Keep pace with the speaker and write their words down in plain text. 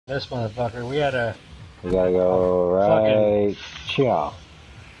This motherfucker. We had a You gotta go right. Chia.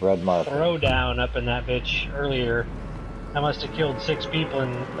 Red marker. throwdown up in that bitch earlier. I must have killed 6 people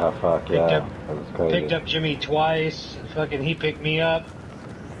and Oh fuck yeah, that was crazy. picked up Jimmy twice. And fucking, he picked me up.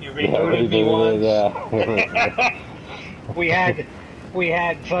 You Yeah, rebooted me once. yeah. we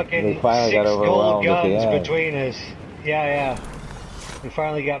had fucking They finally 6 got gold overwhelmed at the guns end. between us. Yeah. We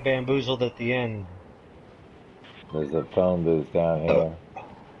finally got bamboozled at the end. There's a phone booth down here.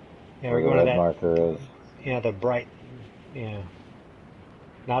 Yeah, Where we're the going to red that. marker is. Yeah, the bright. Yeah.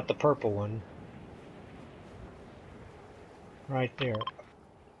 Not the purple one. Right there.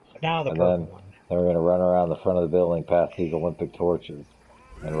 Now the purple one. Then we're going to run around the front of the building past these Olympic torches.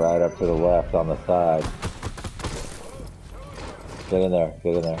 And right up to the left on the side. Get in there,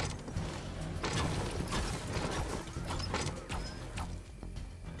 get in there.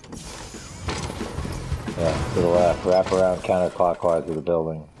 Yeah, to the left. Wrap around counterclockwise of the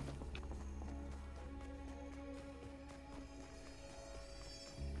building.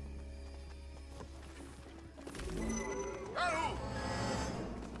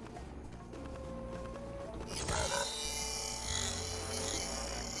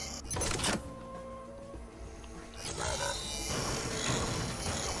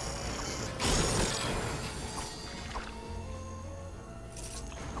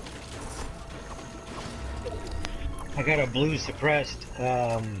 I got a blue suppressed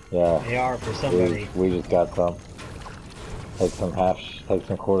AR for somebody. We just got some. Take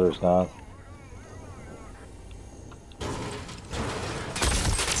some quarters now.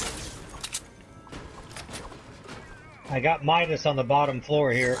 I got Midas on the bottom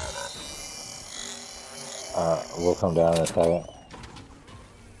floor here. We'll come down in a second.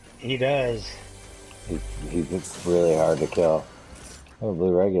 He does. He's really hard to kill. Oh,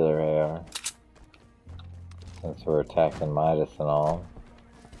 blue regular AR. Since we're attacking Midas and all.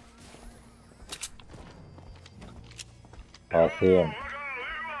 I see him.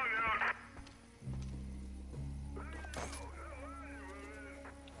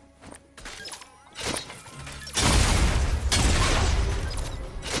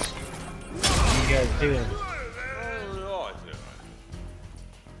 What are you guys doing?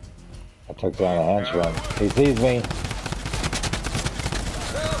 I took down a henchman. He sees me.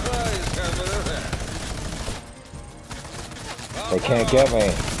 They can't get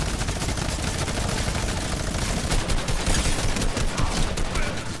me.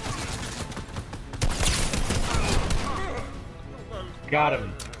 Got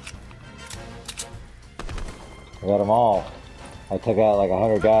him. I got them all. I took out like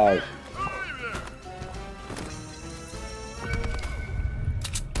 100 guys.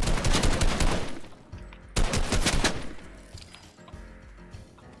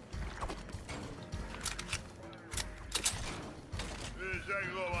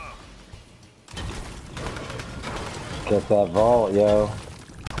 Get that vault, yo.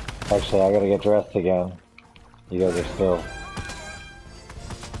 Actually, I gotta get dressed again. You guys are still...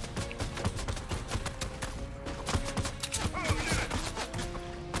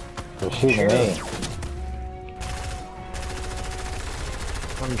 They're shooting me.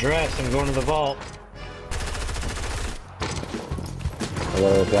 I'm dressed. I'm going to the vault. I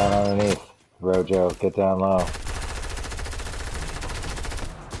gotta get down underneath. Rojo, get down low.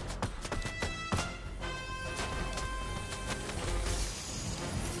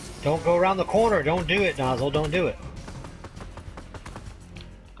 Don't go around the corner. Don't do it, Nozzle. Don't do it.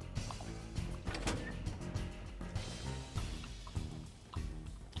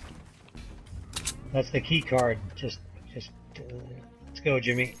 That's the key card. Just let's go,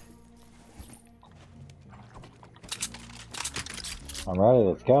 Jimmy. I'm ready,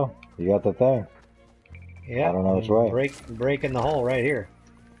 let's go. You got the thing. Yeah. I don't know which way. Breaking the hole right here.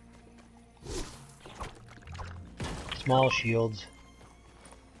 Small shields.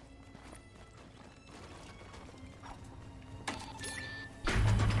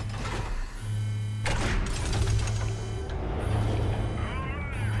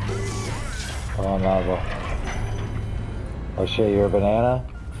 Come on, Nozzle. Oh shit, you're a banana?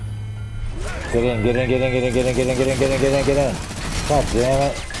 Get in. God damn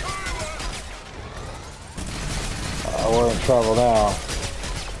it. We're in trouble now.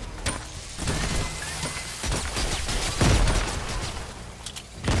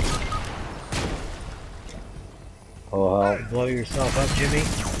 Oh hell. Blow yourself up, Jimmy.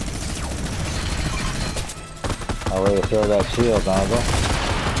 I'll let you throw that shield, Nozzle.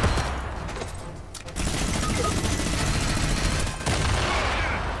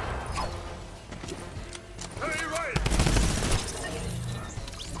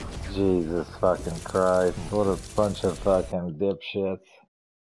 Jesus fucking Christ, what a bunch of fucking dipshits.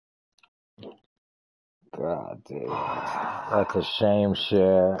 God, dude. That's a shame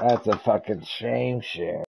share. That's a fucking shame share.